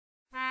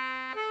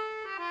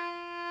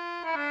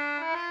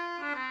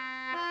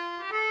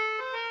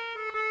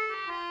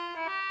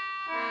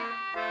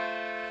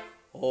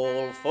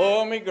All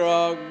for me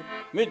grog,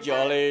 me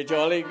jolly,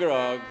 jolly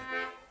grog.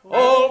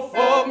 All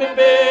for me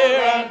beer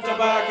and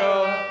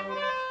tobacco.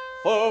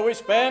 For we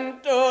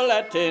spent all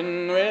that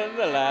tin with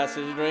the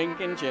lasses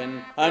drinking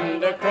gin,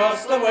 and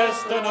across the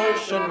western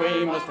ocean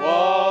we must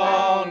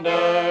wander.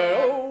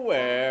 Oh,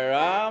 where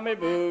are me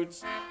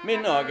boots, me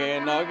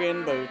noggin,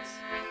 noggin boots?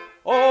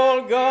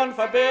 All gone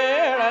for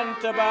beer and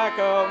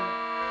tobacco,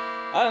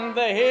 and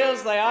the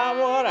heels they are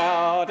wore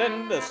out,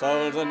 and the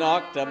soles are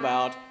knocked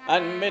about,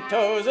 and me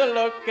toes are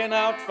looking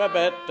out for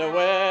better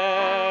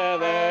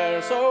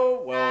weather.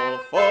 So all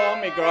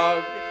for me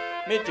grog,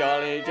 me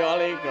jolly,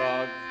 jolly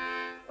grog.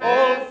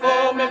 All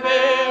for me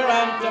beer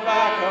and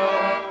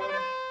tobacco.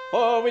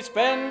 For we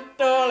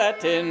spent all that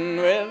tin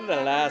with the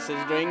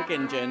lasses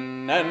drinking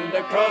gin, and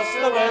across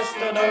the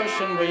western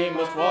ocean we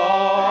must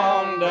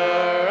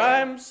wander.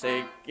 I'm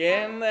sick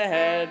in the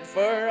head,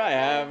 for I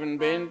haven't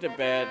been to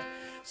bed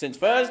since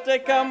first I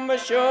come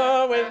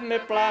ashore with me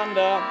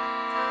plunder.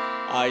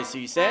 I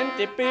see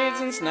centipedes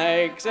and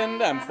snakes,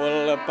 and I'm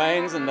full of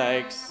pains and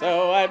aches,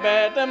 so I'd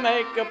better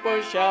make a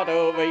push out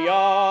over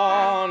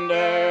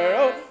yonder.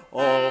 Oh,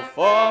 all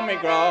for me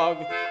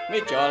grog,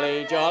 me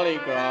jolly, jolly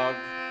grog.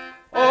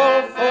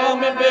 All for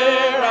me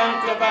beer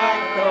and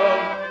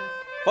tobacco.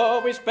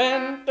 For we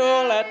spent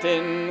all that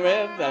tin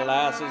with the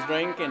lasses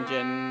drinking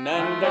gin,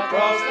 and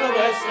across the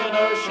western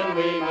ocean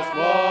we must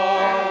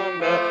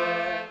wander.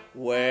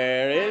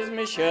 Where is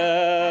me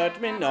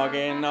shirt, me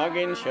noggin,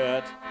 noggin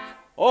shirt?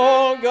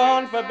 All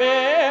gone for beer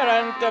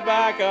and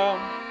tobacco.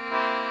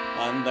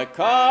 And the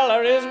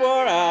collar is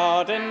wore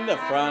out, and the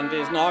front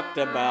is knocked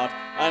about,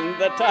 and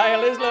the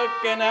tail is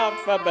looking out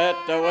for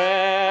better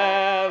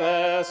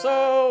weather.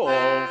 So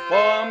all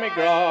for me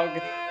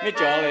grog, me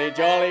jolly,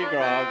 jolly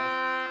grog.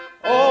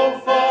 All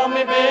for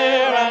me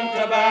beer and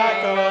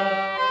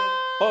tobacco.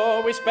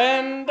 For we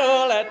spend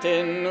all that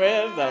tin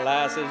with the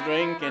lasses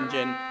drinking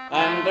gin,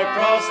 and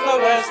across the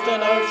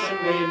western ocean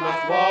we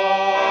must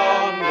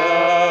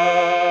wander.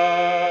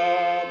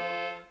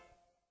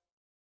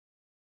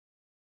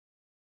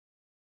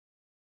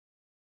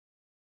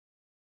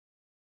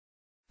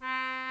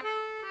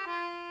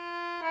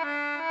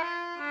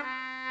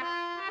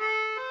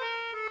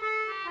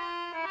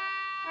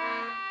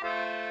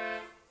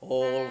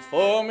 All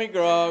for me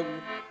grog,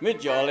 me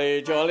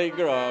jolly, jolly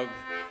grog.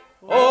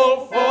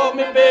 All for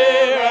me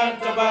beer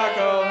and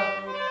tobacco.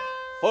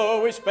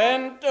 For we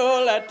spent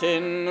all that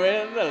tin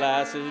with the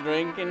lasses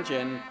drinking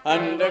gin,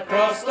 and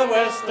across the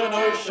western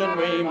ocean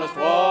we must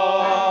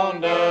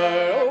wander.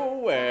 Oh,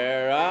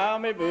 where are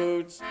me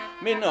boots,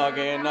 me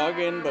noggin,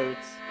 noggin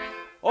boots?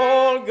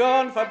 All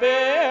gone for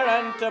beer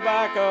and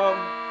tobacco.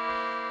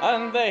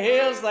 And the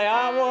heels they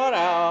are wore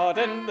out,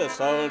 and the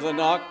soles are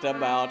knocked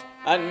about,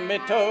 and me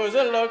toes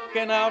are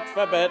looking out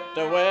for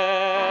better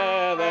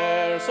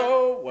weather.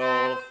 So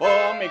all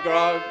for me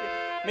grog,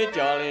 me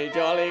jolly,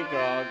 jolly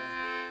grog.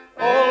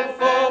 All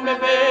for me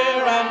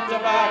beer and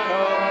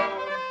tobacco.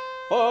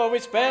 For we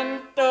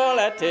spent all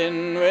that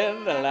tin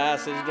with the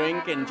lasses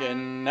drinking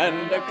gin,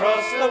 and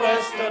across the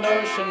western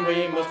ocean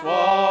we must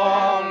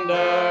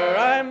wander.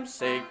 I'm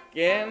sick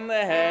in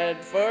the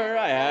head, for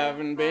I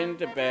haven't been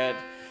to bed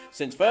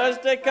since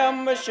first I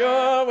come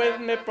ashore with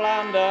me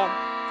plunder.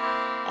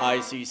 I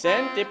see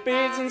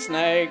centipedes and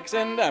snakes,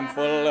 and I'm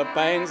full of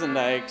pains and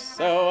aches,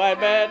 so I'd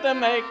better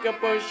make a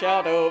push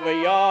out over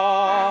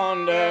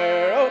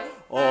yonder. Oh,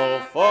 all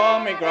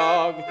for me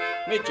grog,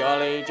 me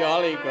jolly,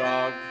 jolly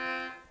grog.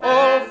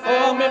 All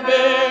for me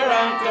beer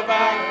and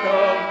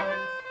tobacco.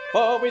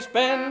 For we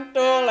spent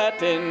all that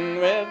tin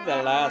with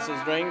the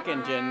lasses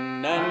drinking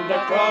gin, and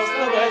across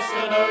the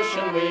western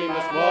ocean we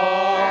must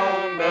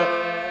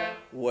wander.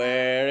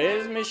 Where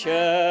is me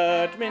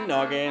shirt, me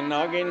noggin,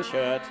 noggin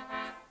shirt?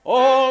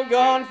 All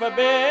gone for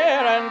beer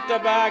and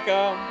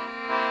tobacco.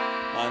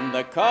 And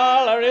the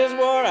collar is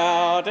wore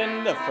out,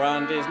 and the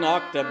front is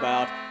knocked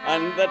about,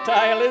 and the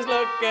tail is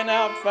looking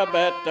out for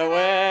better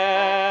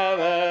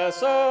weather.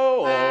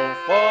 So all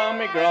for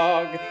me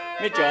grog,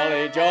 me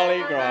jolly,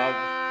 jolly grog.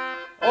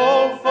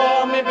 All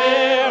for me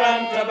beer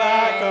and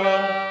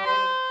tobacco.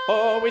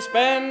 For we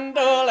spend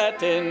all that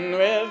tin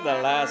with the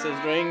lasses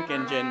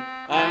drinking gin,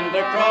 and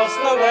across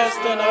the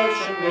western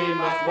ocean we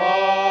must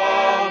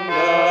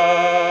wander.